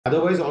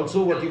Otherwise,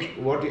 also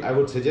what I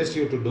would suggest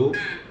you to do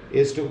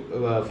is to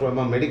from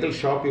a medical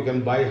shop you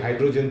can buy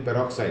hydrogen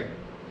peroxide.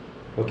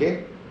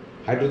 Okay,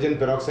 hydrogen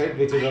peroxide,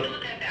 which is a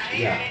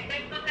yeah.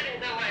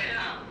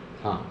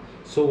 Huh.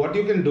 So what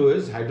you can do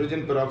is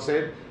hydrogen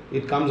peroxide.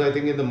 It comes, I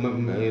think, in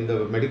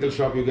the medical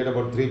shop. You get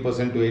about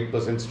 3% to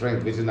 8%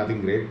 strength, which is nothing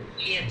great.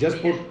 Yes,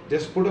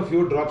 Just put a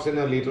few drops in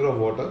a liter of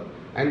water,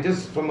 and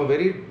just from a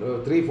very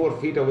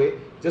 3-4 feet away,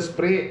 just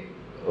spray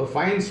a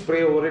fine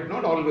spray over it.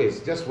 Not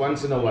always, just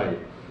once in a while.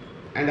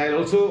 And I'll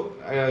also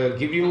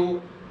give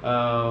you.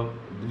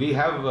 We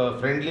have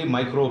friendly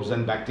microbes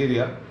and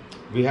bacteria.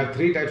 We have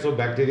 3 types of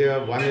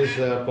bacteria. One is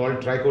called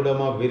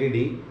Trichoderma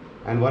viridi,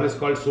 and one is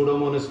called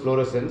Pseudomonas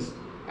fluorescens,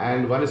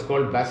 and one is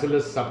called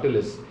Bacillus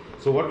subtilis.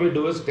 So what we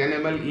do is 10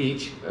 ml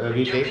each.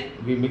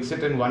 We mix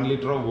it in 1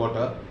 liter of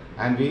water,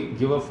 and we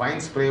give a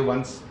fine spray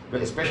once,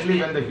 especially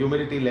when the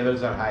humidity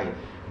levels are high.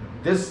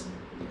 This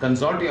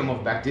consortium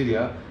of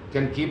bacteria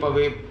can keep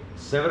away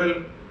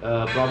several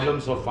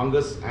problems of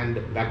fungus and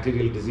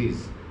bacterial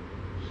disease.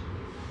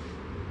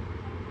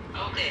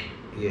 Okay.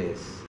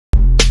 Yes.